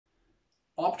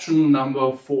option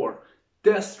number 4.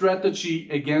 The strategy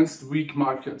against weak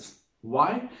markets.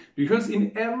 Why? Because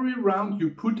in every round you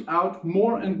put out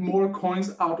more and more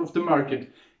coins out of the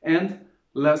market, and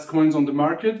less coins on the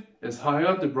market, as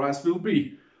higher the price will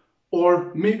be.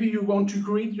 Or maybe you want to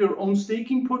create your own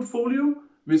staking portfolio.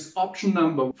 With option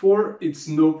number 4, it's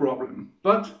no problem.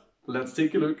 But let's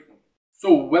take a look.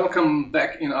 So welcome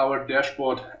back in our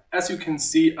dashboard. As you can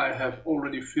see, I have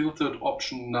already filtered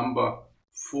option number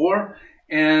 4,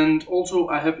 and also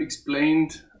I have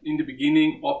explained in the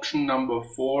beginning option number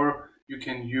 4 you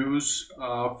can use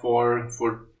for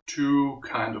two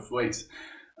kind of ways.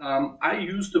 I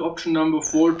use the option number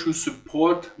 4 to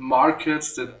support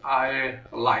markets that I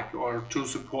like, or to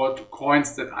support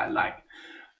coins that I like.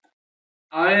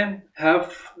 I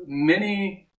have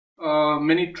many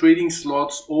trading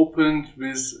slots opened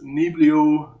with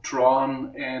Neblio,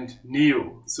 Tron and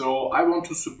Neo. So I want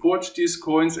to support these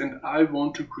coins and I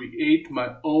want to create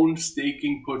my own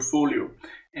staking portfolio.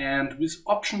 And with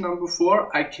option number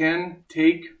 4, I can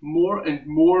take more and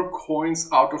more coins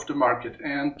out of the market.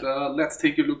 And let's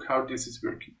take a look how this is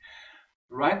working.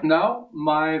 Right now,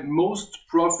 my most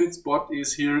profit spot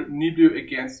is here Neblio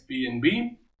against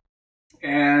BNB.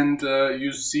 And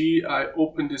you see I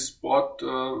opened this spot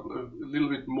a little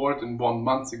bit more than 1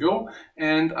 month ago,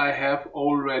 and I have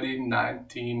already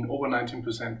over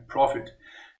 19% profit.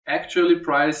 Actually,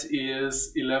 price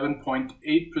is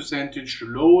 11.8%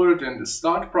 lower than the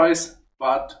start price,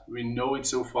 but we know it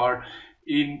so far.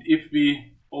 If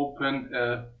we open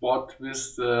a bot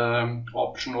with the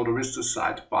option or with the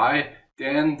side buy,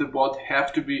 then the bot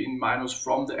have to be in minus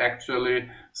from the actually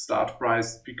start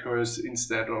price, because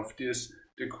instead of this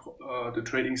the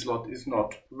trading slot is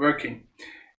not working.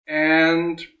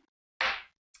 And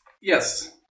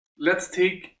yes, let's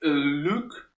take a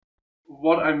look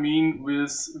what I mean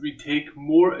with we take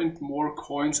more and more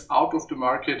coins out of the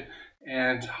market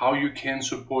and how you can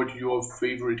support your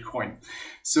favorite coin.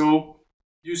 So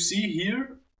you see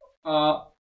here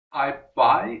I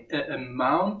buy an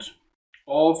amount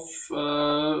of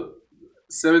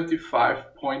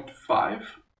 75.5,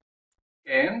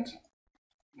 and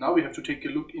now we have to take a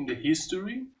look in the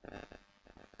history.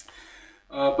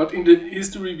 But in the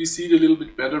history we see it a little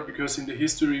bit better, because in the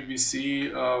history we see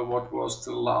what was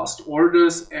the last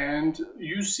orders, and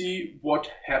you see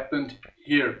what happened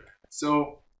here.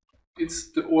 So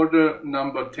it's the order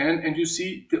number 10, and you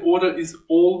see the order is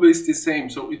always the same.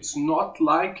 So it's not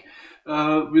like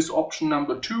with option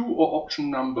number 2 or option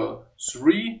number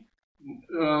 3.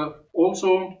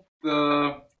 Also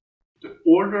the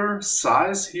order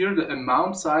size here, the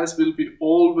amount size will be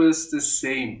always the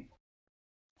same.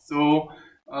 So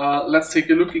let's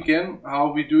take a look again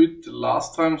how we do it the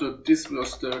last time. So this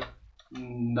was the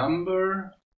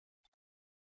number,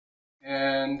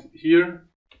 and here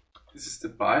this is the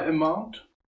buy amount.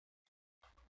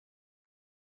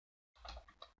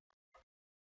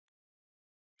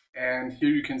 And here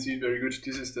you can see very good,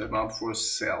 this is the amount for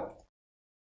sell.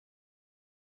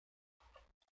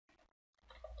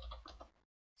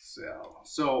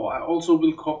 So I also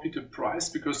will copy the price,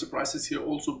 because the price is here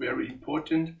also very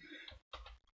important.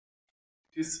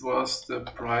 This was the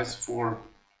price for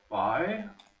buy,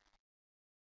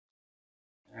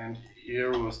 and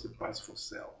here was the price for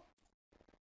sell.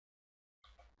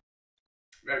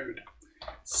 Very good.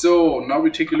 So now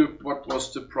we take a look what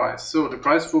was the price. So the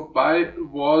price for buy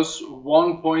was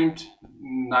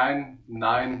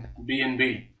 1.99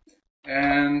 BNB,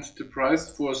 and the price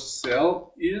for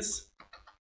sell is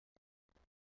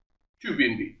 2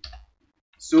 BNB.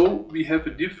 So we have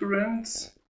a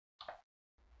difference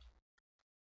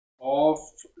of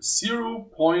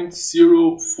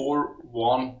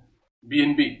 0.041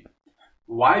 BNB.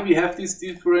 Why we have this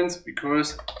difference?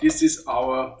 Because this is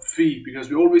our fee, because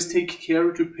we always take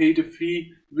care to pay the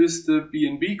fee with the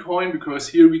BNB coin, because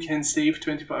here we can save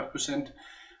 25%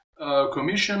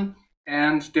 commission,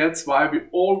 and that's why we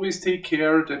always take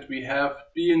care that we have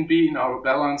BNB in our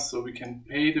balance, so we can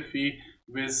pay the fee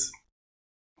with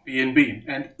BNB.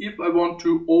 And if I want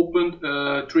to open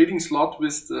a trading slot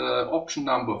with the option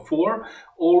number 4,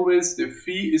 always the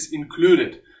fee is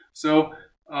included. So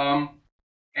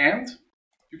and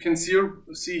you can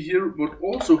see here what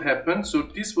also happened. So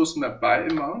this was my buy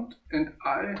amount, and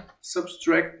I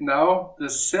subtract now the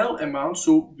sell amount.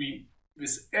 So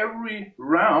with every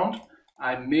round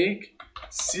I make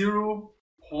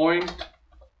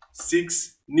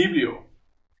 0.6 neblio.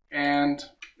 And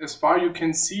as far you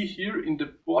can see here in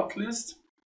the bot list,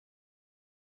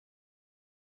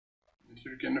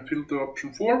 you can filter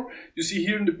option 4. You see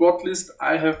here in the bot list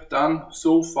I have done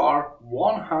so far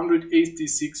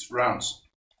 186 rounds.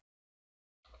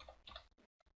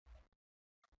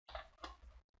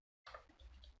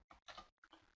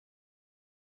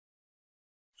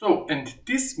 So, and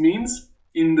this means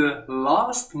in the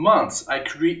last months I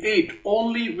create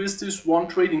only with this one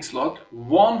trading slot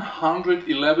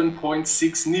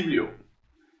 111.6 neblio.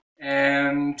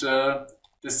 And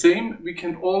the same we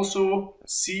can also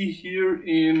see here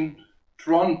in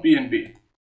Tron BNB.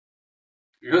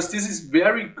 Because this is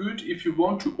very good if you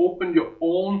want to open your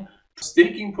own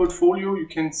staking portfolio. You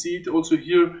can see it also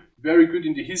here, very good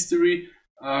in the history.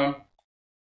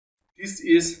 This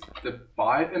is the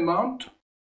buy amount.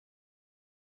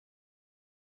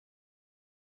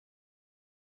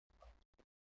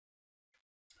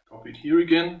 Copy it here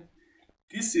again.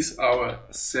 This is our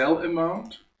sell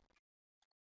amount.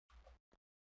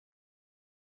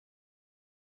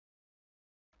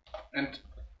 And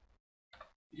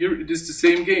here it is the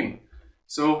same game.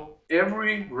 So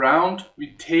every round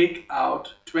we take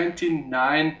out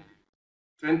 29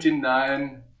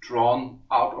 Tron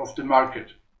out of the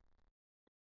market.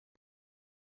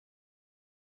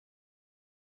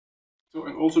 So,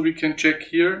 and also we can check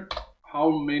here how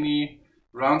many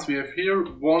rounds we have here.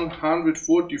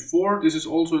 144. This is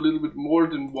also a little bit more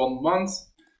than 1 month.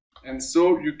 And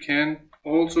so you can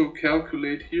also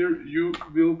calculate here, you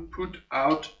will put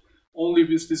out only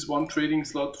with this one trading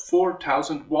slot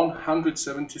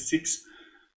 4,176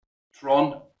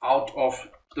 Tron out of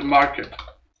the market.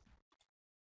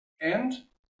 And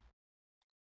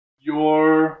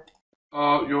your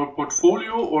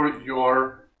portfolio or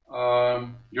your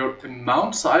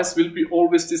amount size will be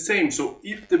always the same. So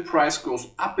if the price goes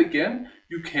up again,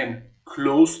 you can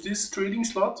close this trading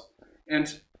slot,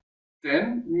 and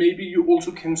then maybe you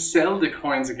also can sell the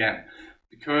coins again,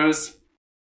 because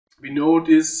we know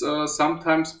this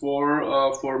sometimes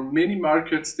for many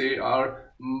markets they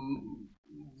are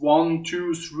 1,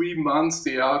 2, 3 months.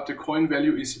 The coin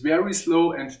value is very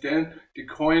slow, and then the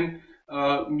coin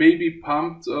maybe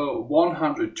pumped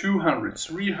 100, 200,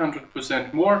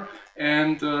 300% more.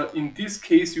 And in this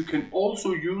case, you can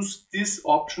also use this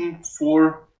option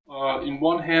for, in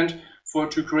one hand,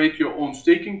 to create your own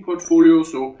staking portfolio.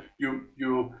 So you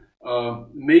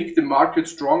make the market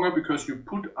stronger because you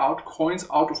put out coins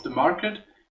out of the market.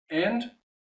 And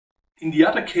in the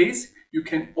other case, you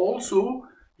can also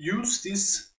use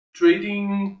this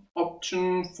trading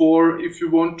option for if you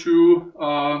want to,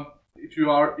 if you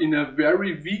are in a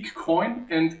very weak coin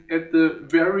and at the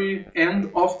very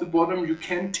end of the bottom, you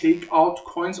can take out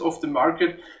coins off the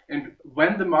market. And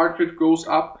when the market goes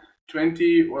up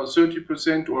 20 or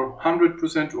 30% or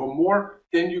 100% or more,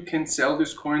 then you can sell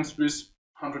these coins with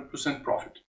 100%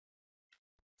 profit.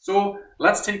 So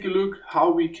let's take a look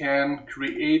how we can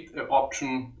create an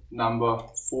option number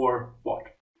 4 bot.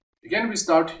 Again, we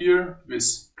start here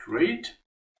with trade.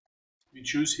 We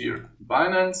choose here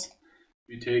Binance.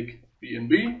 We take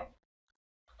BNB.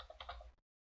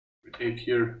 We take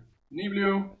here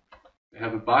neblio. We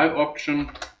have a buy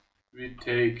option. We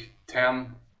take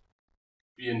 10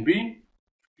 BNB.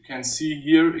 You can see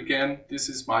here again, this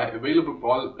is my available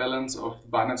balance of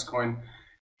Binance coin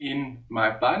in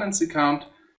my Binance account.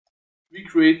 We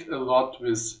create a lot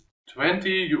with 20.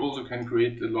 You also can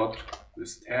create a lot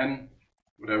with 10,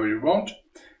 whatever you want.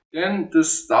 Then the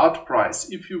start price.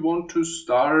 If you want to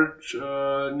start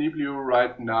neblio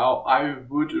right now, I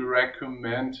would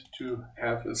recommend to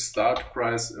have a start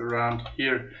price around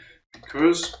here,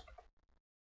 because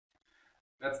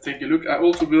let's take a look. I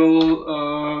also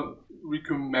will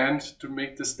recommend to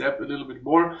make the step a little bit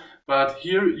more, but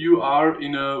here you are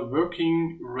in a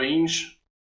working range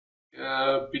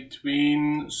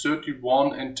between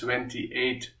 31 and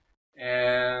 28.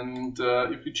 And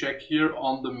if you check here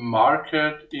on the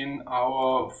market in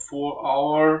our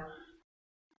 4-hour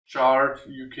chart,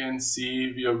 you can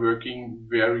see we are working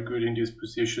very good in this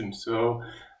position. So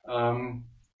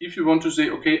if you want to say,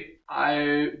 okay,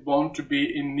 I want to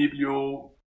be in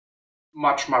neblio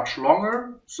much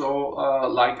longer, so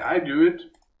like I do it,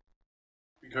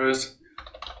 because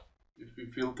if we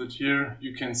filtered here,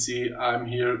 you can see I'm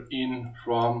here in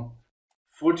from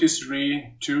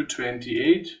 43 to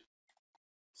 28.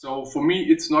 So for me,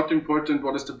 it's not important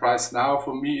what is the price now.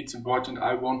 For me, it's important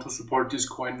I want to support this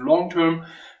coin long term.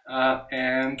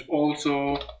 And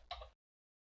also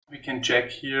we can check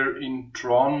here in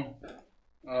Tron.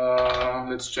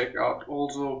 Let's check out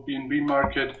also BNB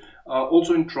market.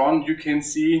 Also in Tron, you can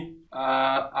see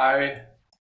I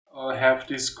have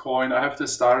this coin. I have the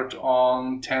start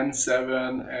on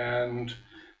 10.7 and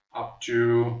up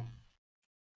to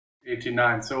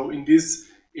 89. So in this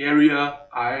area,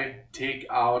 I take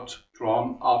out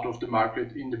Tron out of the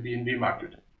market in the BNB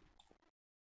market.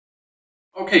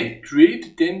 Okay,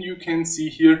 create. Then you can see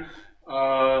here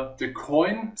the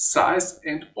coin size,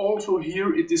 and also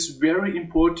here it is very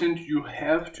important,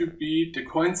 the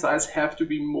coin size have to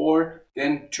be more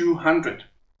than 200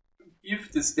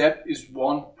 if the step is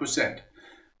 1%,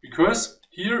 because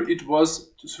here it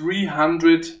was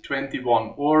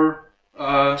 321, or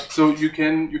so you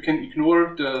can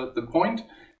ignore the point.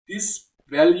 This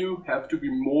value have to be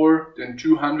more than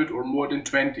 200 or more than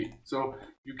 20, so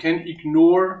you can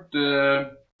ignore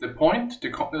the point, the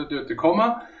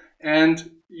comma,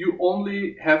 and you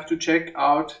only have to check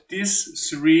out these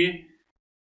three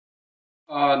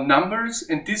numbers,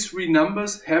 and these three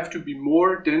numbers have to be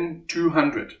more than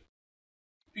 200,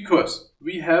 because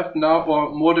we have now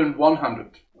more than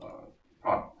 100,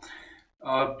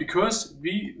 because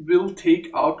we will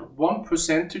take out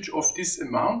 1% of this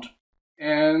amount,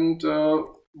 and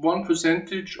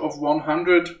 1% of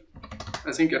 100,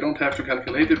 I think I don't have to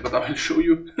calculate it, but I will show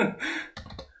you,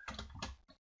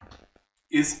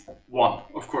 is 1,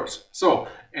 of course. So,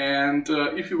 and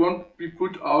if you want, we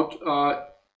put out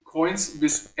coins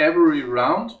with every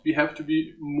round, we have to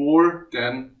be more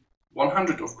than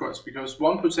 100, of course, because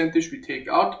 1% we take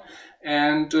out,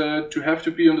 and to have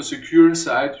to be on the secure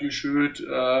side, you should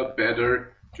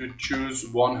better to choose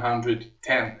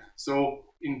 110. So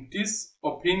in this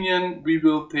opinion, we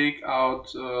will take out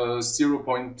 0.2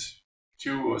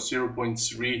 or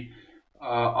 0.3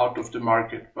 out of the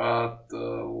market, but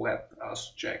let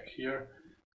us check here.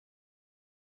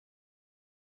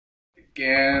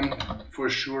 Again, for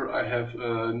sure I have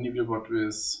a neblio bot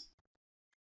with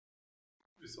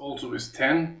also with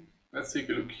 10. Let's take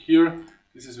a look here.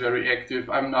 This is very active.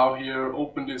 I'm now here,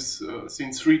 open this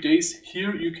since 3 days.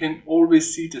 Here you can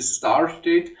always see the start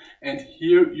date, and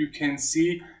here you can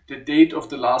see the date of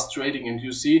the last trading. And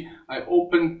you see I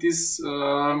opened this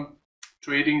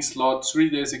trading slot 3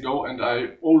 days ago, and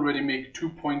I already make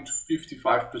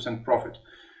 2.55% profit.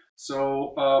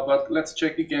 So, but let's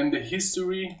check again the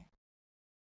history.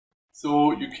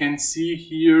 So you can see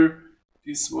here,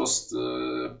 this was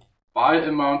the buy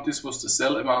amount, this was the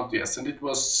sell amount, yes, and it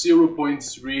was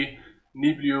 0.3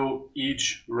 neblio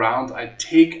each round I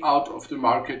take out of the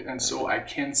market, and so I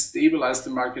can stabilize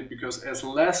the market, because as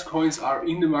less coins are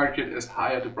in the market, as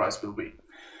higher the price will be.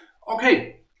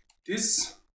 Okay,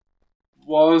 this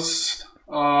was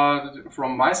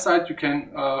from my side. You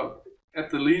can at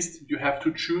the least you have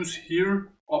to choose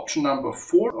here option number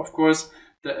 4. Of course,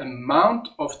 the amount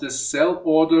of the sell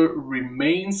order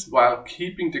remains while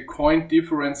keeping the coin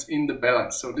difference in the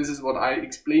balance. So this is what I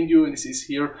explained you, and this is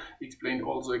here explained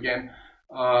also again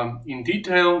in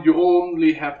detail. You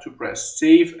only have to press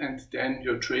save, and then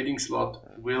your trading slot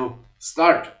will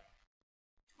start.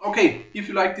 Okay, if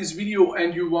you like this video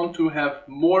and you want to have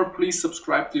more, please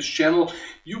subscribe this channel.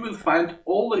 You will find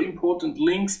all the important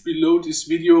links below this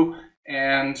video,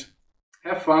 and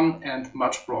have fun and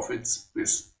much profits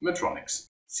with Metronix.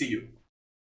 See you.